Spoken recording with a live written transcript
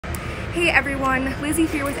Hey everyone, Lizzie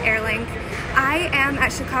here with Airlink. I am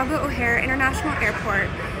at Chicago O'Hare International Airport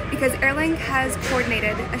because Airlink has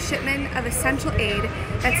coordinated a shipment of essential aid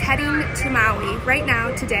that's heading to Maui right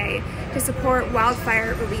now, today, to support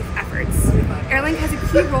wildfire relief efforts. Airlink has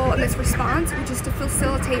a key role in this response, which is to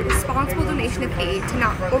facilitate responsible donation of aid to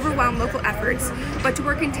not overwhelm local efforts, but to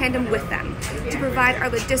work in tandem with them, to provide our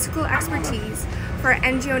logistical expertise for our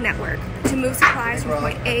NGO network, to move supplies from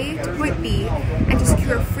point A to point B, and to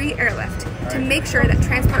secure free airlift, to make sure that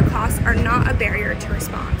transport costs are not a barrier to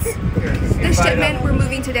response. This shipment we're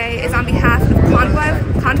moving today is on behalf of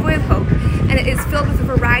Convoy of Hope, and it is filled with a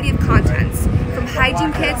variety of contents, from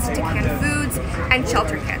hygiene kits to canned foods and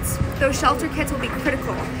shelter kits. Those shelter kits will be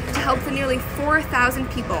critical to help the nearly 4,000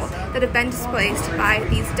 people that have been displaced by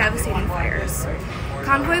these devastating fires.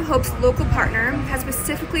 Convoy of Hope's local partner has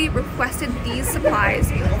specifically requested these supplies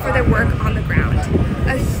for their work on the ground.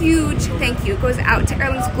 A huge thank you goes out to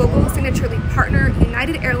Airlink's global signature lead partner,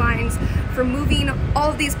 United Airlines, for moving all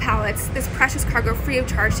of these pallets, this precious cargo, free of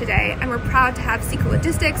charge today, and we're proud to have SEKO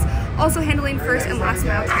Logistics also handling first and last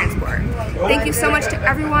mile transport. Thank you so much to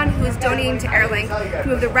everyone who is donating to Airlink to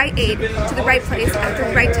move the right aid to the right place at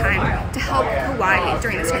the right time to help Hawaii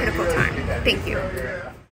during this critical time. Thank you.